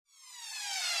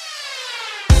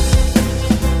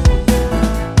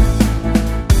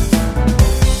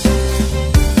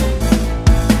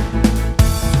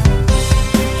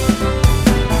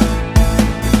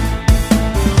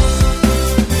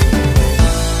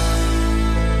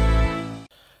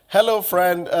Hello,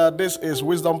 friend. This is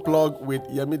Wisdom Plug with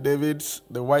Yemi Davids.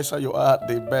 The wiser you are,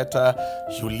 the better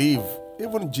you live.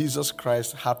 Even Jesus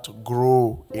Christ had to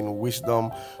grow in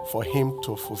wisdom for him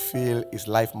to fulfill his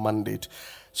life mandate.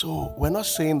 So we're not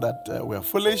saying that we're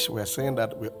foolish. We're saying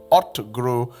that we ought to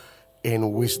grow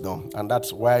in wisdom. And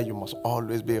that's why you must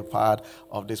always be a part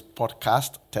of this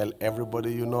podcast. Tell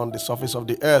everybody you know on the surface of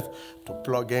the earth to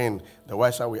plug in. The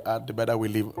wiser we are, the better we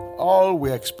live. All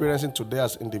we're experiencing today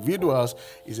as individuals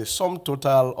is a sum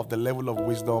total of the level of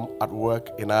wisdom at work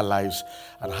in our lives.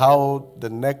 And how the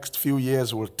next few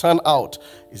years will turn out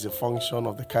is a function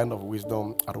of the kind of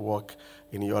wisdom at work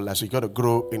in your life. So you got to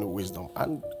grow in wisdom.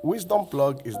 And Wisdom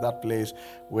Plug is that place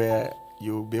where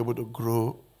you'll be able to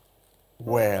grow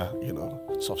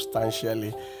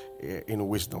substantially in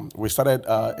wisdom. We started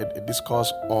a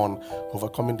discourse on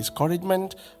overcoming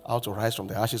discouragement, how to rise from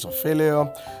the ashes of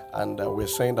failure, and we're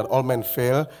saying that all men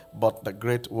fail, but the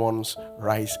great ones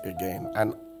rise again.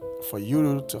 And for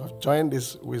you to have joined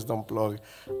this Wisdom Plug,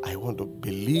 I want to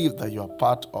believe that you are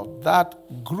part of that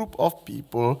group of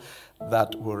people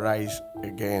that will rise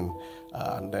again.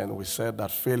 And then we said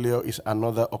that failure is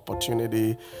another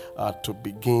opportunity to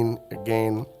begin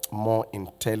again more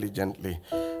intelligently.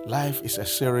 Life is a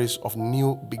series of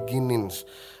new beginnings.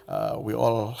 We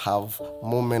all have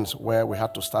moments where we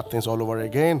have to start things all over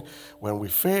again. When we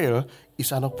fail,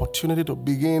 it's an opportunity to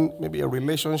begin maybe a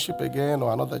relationship again,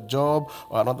 or another job,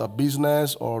 or another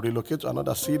business, or relocate to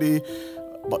another city.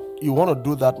 But you want to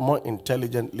do that more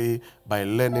intelligently by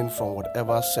learning from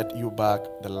whatever set you back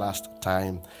the last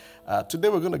time. Today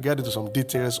we're going to get into some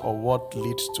details of what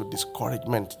leads to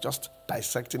discouragement, just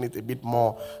dissecting it a bit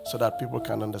more so that people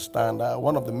can understand.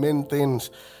 One of the main things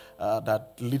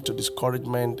that lead to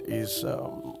discouragement is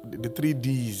the 3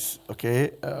 Ds,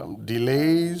 okay?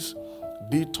 Delays,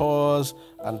 detours,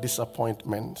 and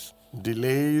disappointments.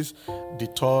 Delays,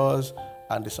 detours,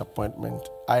 and disappointment.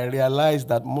 I realize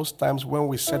that most times when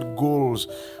we set goals,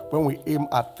 when we aim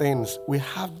at things, we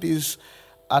have this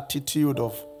attitude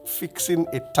of fixing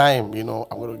a time.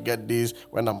 I'm going to get this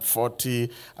when I'm 40,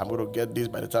 I'm going to get this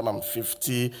by the time I'm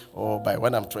 50, or by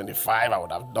when I'm 25 I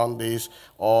would have done this,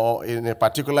 or in a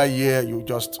particular year you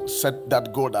just set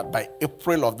that goal that by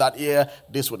April of that year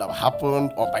this would have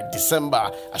happened, or by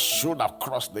December I should have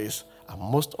crossed this. And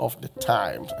most of the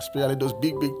times, especially those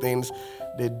big things,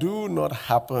 they do not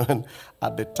happen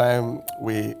at the time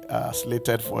we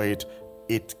slated for it.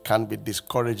 It can be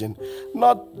discouraging.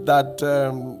 Not that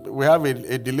we have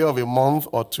a delay of a month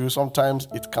or two. Sometimes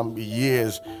it can be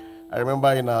years. I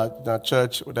remember in our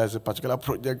church, there's a particular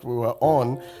project we were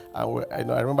on,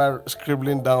 and I remember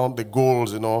scribbling down the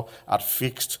goals, I'd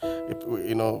fixed,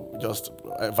 just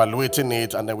evaluating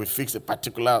it, and then we fixed a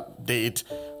particular date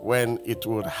when it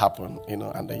would happen,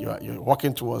 and then you're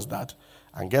working towards that.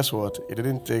 And guess what?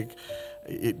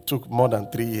 It took more than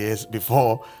 3 years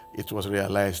before it was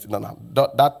realized.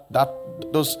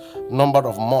 Those number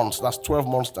of months, that's 12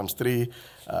 months times 3,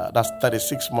 that's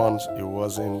 36 months. It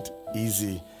wasn't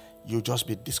easy. You just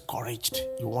be discouraged.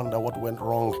 You wonder what went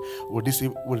wrong. Will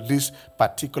this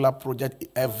particular project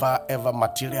ever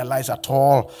materialize at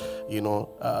all?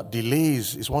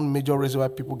 Delays is one major reason why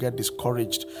people get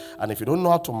discouraged. And if you don't know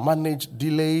how to manage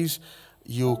delays,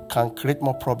 you can create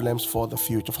more problems for the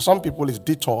future. For some people, it's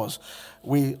detours.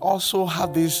 We also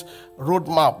have this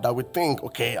roadmap that we think,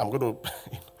 okay, I'm going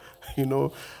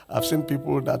to, I've seen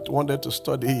people that wanted to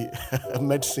study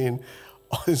medicine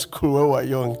in school when we were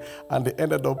young, and they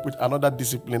ended up with another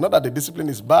discipline. Not that the discipline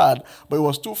is bad, but it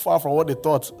was too far from what they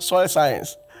thought. Soil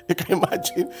science. You can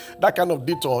imagine that kind of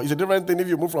detour. It's a different thing if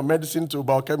you move from medicine to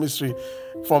biochemistry.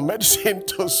 From medicine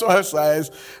to soil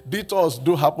science, detours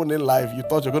do happen in life. You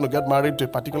thought you're going to get married to a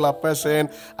particular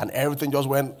person and everything just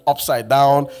went upside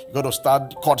down. You're going to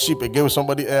start courtship again with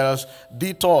somebody else.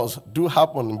 Detours do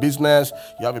happen in business.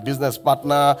 You have a business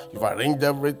partner, you've arranged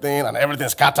everything and everything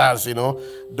scatters,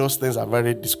 Those things are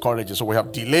very discouraging. So we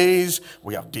have delays,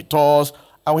 we have detours,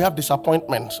 and we have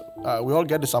disappointments. We all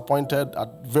get disappointed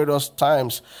at various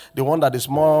times. The one that is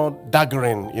more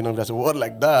daggering, there's a word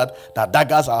like that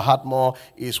daggers our heart more,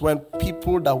 is when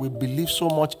people that we believe so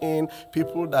much in,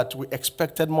 people that we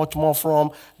expected much more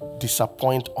from,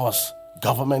 disappoint us.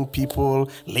 Government people,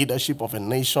 leadership of a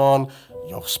nation,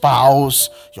 your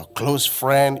spouse, your close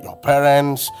friend, your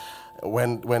parents.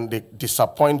 When they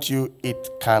disappoint you, it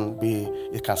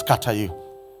can scatter you.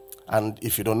 And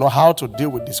if you don't know how to deal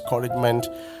with discouragement,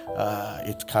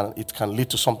 it can lead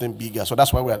to something bigger. So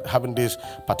that's why we're having this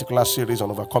particular series on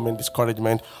overcoming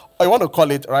discouragement. or you want to call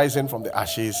it rising from the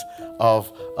ashes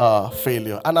of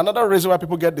failure. And another reason why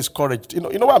people get discouraged, you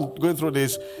know why I'm going through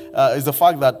this, is the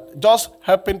fact that just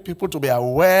helping people to be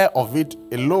aware of it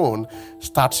alone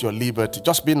starts your liberty.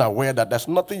 Just being aware that there's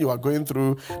nothing you are going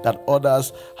through that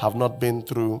others have not been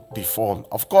through before.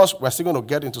 Of course, we're still going to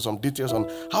get into some details on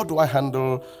how do I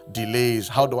handle delays,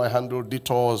 how do I handle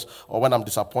detours, or when I'm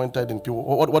disappointed in people,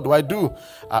 what do I do?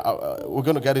 We're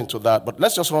going to get into that, but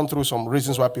let's just run through some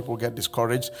reasons why people get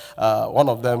discouraged. One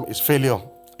of them is failure.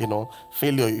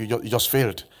 Failure, you just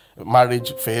failed.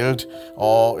 Marriage failed,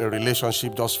 or a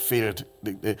relationship just failed.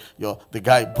 The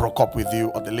guy broke up with you,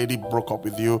 or the lady broke up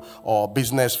with you, or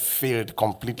business failed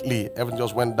completely. Everything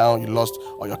just went down. You lost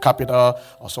all your capital,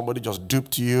 or somebody just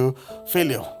duped you.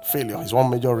 Failure is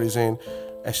one major reason,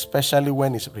 especially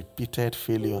when it's repeated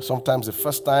failure. Sometimes the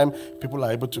first time, people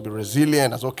are able to be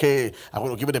resilient. That's okay, I'm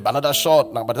going to give it another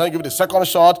shot. Now, by the time you give it the second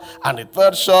shot and the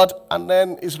third shot, and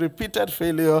then it's repeated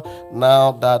failure,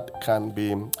 now that can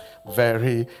be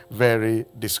very, very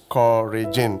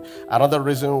discouraging. Another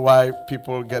reason why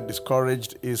people get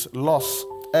discouraged is loss.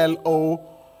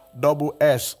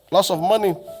 Loss. Loss of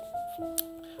money.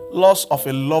 Loss of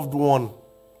a loved one.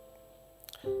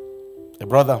 A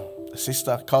brother, a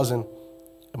sister, cousin,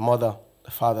 a mother,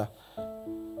 a father,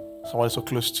 someone so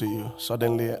close to you,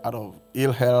 suddenly out of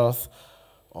ill health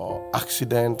or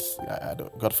accident,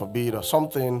 God forbid, or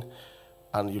something,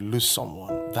 and you lose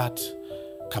someone. That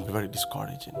can be very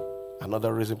discouraging.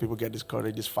 Another reason people get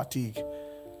discouraged is fatigue.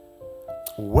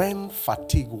 When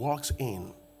fatigue walks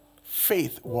in,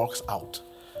 faith walks out.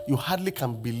 You hardly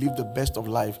can believe the best of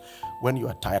life when you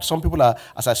are tired. Some people are,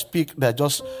 as I speak, they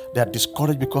are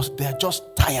discouraged because they are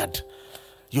just tired.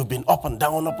 You've been up and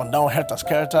down,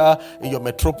 helter-skelter in your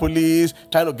metropolis,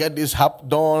 trying to get this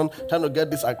done, trying to get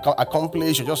this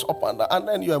accomplished. You're just up and down. And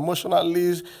then you're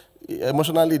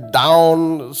emotionally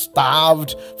down,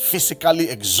 starved, physically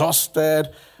exhausted.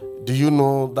 Do you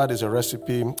know that is a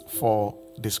recipe for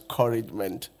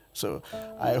discouragement? So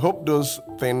I hope those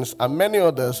things and many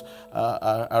others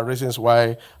are reasons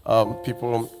why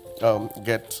people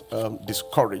get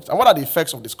discouraged. And what are the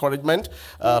effects of discouragement?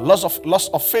 Loss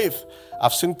of faith.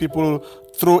 I've seen people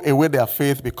throw away their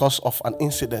faith because of an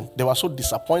incident. They were so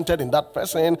disappointed in that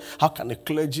person. How can a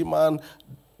clergyman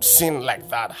sin like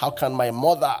that? How can my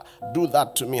mother do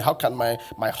that to me? How can my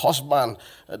husband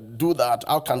do that?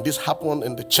 How can this happen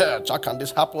in the church? How can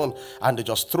this happen? And they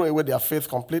just throw away their faith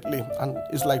completely. And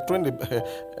it's like throwing the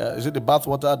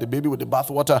baby with the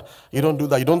bathwater. You don't do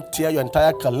that. You don't tear your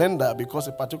entire calendar because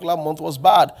a particular month was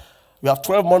bad. You have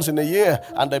 12 months in a year,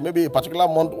 and then maybe a particular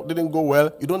month didn't go well.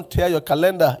 You don't tear your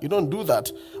calendar. You don't do that.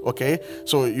 Okay?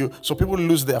 So people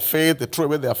lose their faith. They throw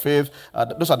away their faith.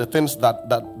 Those are the things that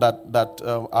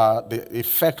are the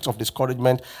effect of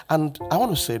discouragement. And I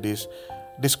want to say this: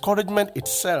 discouragement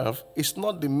itself is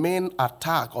not the main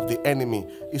attack of the enemy.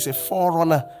 It's a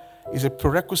forerunner. Is a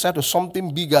prerequisite to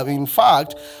something bigger. In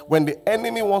fact, when the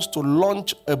enemy wants to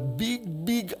launch a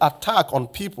big attack on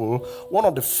people, one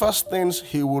of the first things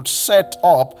he would set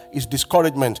up is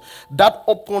discouragement. That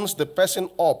opens the person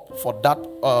up for that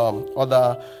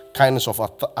other kinds of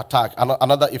attack.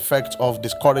 Another effect of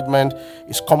discouragement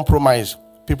is compromise.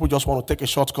 People just want to take a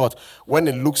shortcut. When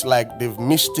it looks like they've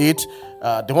missed it,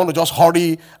 they want to just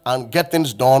hurry and get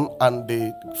things done, and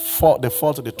they fall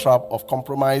to the trap of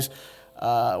compromise.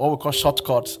 What we call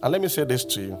shortcuts. And let me say this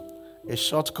to you. A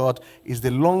shortcut is the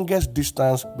longest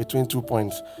distance between 2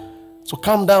 points. So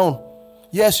calm down.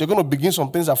 Yes, you're going to begin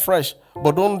some things afresh,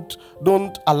 but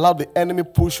don't allow the enemy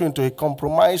push you into a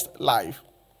compromised life.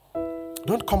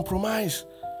 Don't compromise.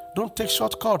 Don't take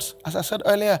shortcuts. As I said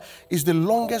earlier, it's the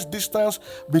longest distance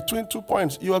between 2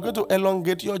 points. You are going to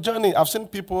elongate your journey. I've seen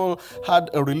people had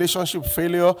a relationship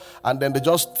failure, and then they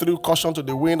just threw caution to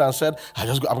the wind and said,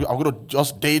 I'm going to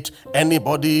just date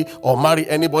anybody or marry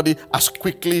anybody as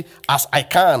quickly as I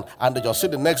can. And they just see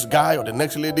the next guy or the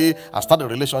next lady and start a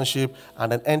relationship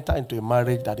and then enter into a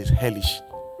marriage that is hellish.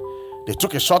 They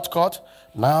took a shortcut.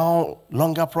 Now,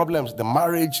 longer problems. The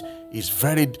marriage is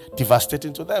very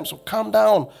devastating to them. So calm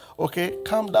down, okay?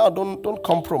 Calm down. Don't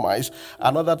compromise.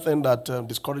 Another thing that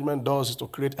discouragement does is to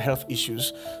create health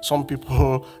issues. Some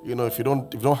people, if you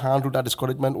don't handle that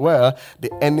discouragement well,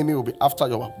 the enemy will be after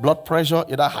your blood pressure,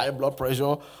 either high blood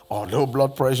pressure or low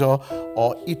blood pressure,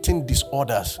 or eating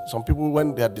disorders. Some people,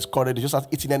 when they are discouraged, they just start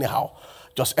eating anyhow,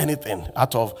 just anything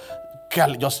out of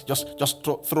just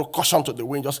throw caution to the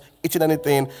wind, just eating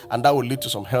anything, and that will lead to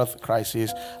some health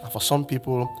crisis. And for some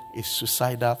people, it's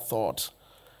suicidal thoughts.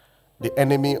 The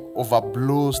enemy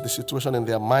overblows the situation in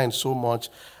their mind so much,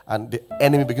 and the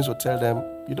enemy begins to tell them,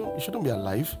 you shouldn't be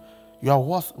alive. You are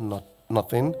worth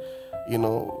nothing.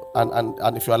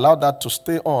 and if you allow that to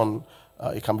stay on,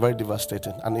 it can be very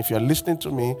devastating. And if you're listening to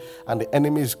me and the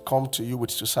enemies come to you with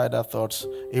suicidal thoughts,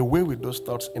 away with those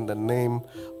thoughts in the name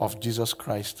of Jesus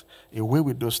Christ. Away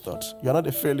with those thoughts. You're not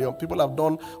a failure. People have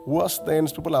done worse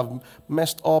things. People have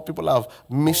messed up. People have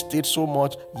missed it so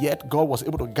much. Yet God was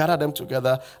able to gather them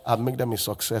together and make them a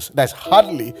success. There's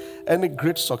hardly any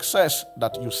great success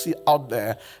that you see out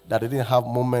there that didn't have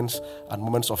moments and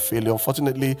moments of failure.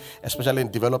 Unfortunately, especially in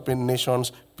developing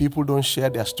nations, people don't share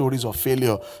their stories of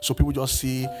failure. So people just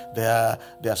see their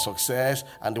success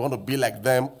and they want to be like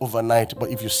them overnight.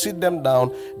 But if you sit them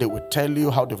down, they will tell you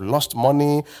how they've lost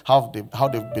money, how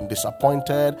they've been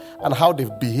disappointed, and how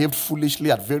they've behaved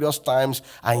foolishly at various times.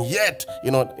 And yet,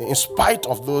 in spite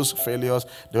of those failures,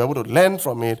 they were able to learn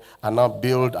from it and now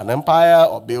build an empire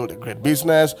or build a great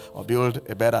business or build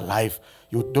a better life.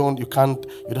 That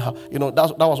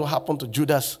was what happened to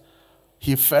Judas.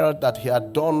 He felt that he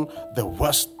had done the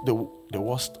worstest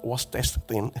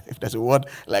thing, if there's a word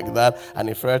like that, and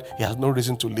he felt he has no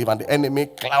reason to live, and the enemy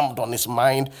clamped on his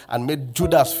mind and made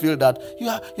Judas feel that you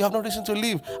have no reason to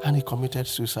live, and he committed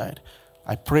suicide.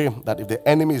 I pray that if the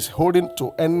enemy is holding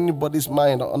to anybody's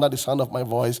mind under the sound of my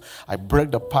voice, I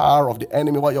break the power of the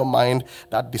enemy over your mind,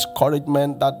 that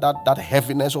discouragement, that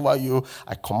heaviness over you,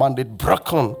 I command it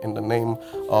broken in the name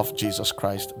of Jesus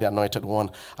Christ, the Anointed One.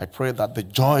 I pray that the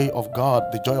joy of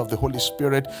God, the joy of the Holy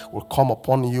Spirit will come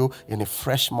upon you in a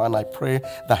fresh manner. I pray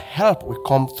the help will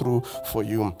come through for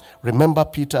you. Remember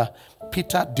Peter.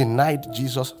 Peter denied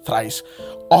Jesus thrice,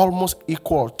 almost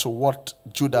equal to what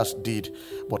Judas did.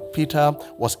 But Peter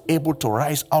was able to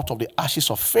rise out of the ashes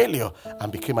of failure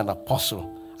and became an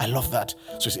apostle. I love that.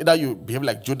 So it's either you behave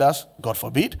like Judas, God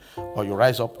forbid, or you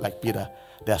rise up like Peter.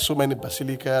 There are so many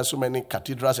basilicas, so many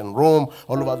cathedrals in Rome,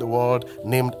 all over the world,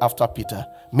 named after Peter.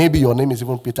 Maybe your name is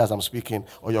even Peter as I'm speaking,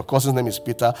 or your cousin's name is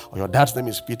Peter, or your dad's name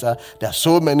is Peter. There are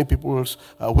so many people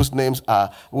whose names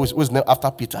are named after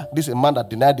Peter. This is a man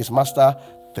that denied his master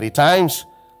 3 times,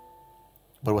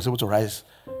 but was able to rise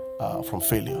from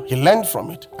failure. He learned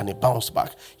from it and he bounced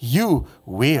back. You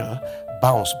will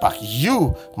bounce back.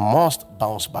 You must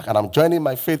bounce back. And I'm joining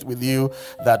my faith with you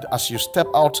that as you step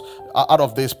out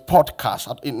of this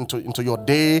podcast into your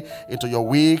day, into your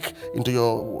week, into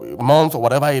your month, or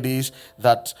whatever it is,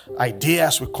 that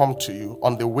ideas will come to you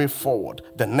on the way forward,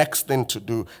 the next thing to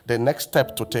do, the next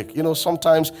step to take.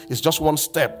 Sometimes it's just one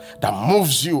step that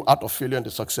moves you out of failure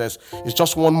into success. It's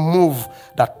just one move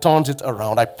that turns it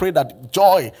around. I pray that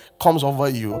joy comes over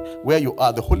you where you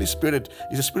are. The Holy Spirit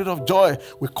is a spirit of joy,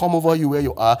 will come over you where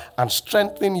you are and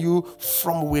strengthen you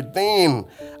from within.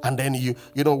 And then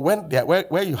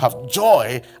where you have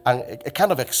joy and a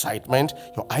kind of excitement,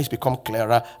 your eyes become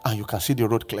clearer and you can see the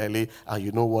road clearly and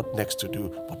you know what next to do.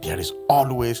 But there is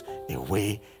always a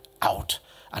way out.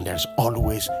 And there's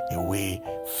always a way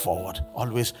forward.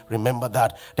 Always remember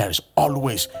that there is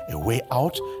always a way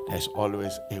out. There's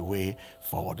always a way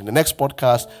forward. In the next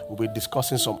podcast, we'll be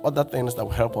discussing some other things that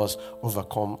will help us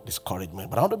overcome discouragement.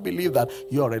 But I want to believe that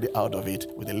you're already out of it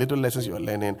with the little lessons you're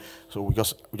learning. So we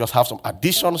just have some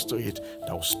additions to it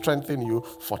that will strengthen you,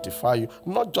 fortify you,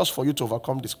 not just for you to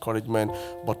overcome discouragement,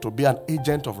 but to be an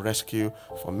agent of rescue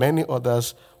for many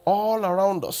others all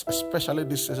around us, especially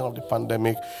this season of the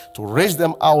pandemic, to raise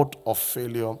them out of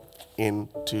failure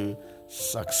into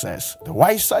success. The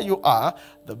wiser you are,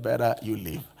 the better you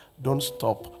live. Don't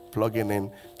stop plugging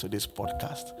in to this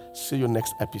podcast. See you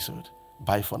next episode.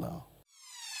 Bye for now.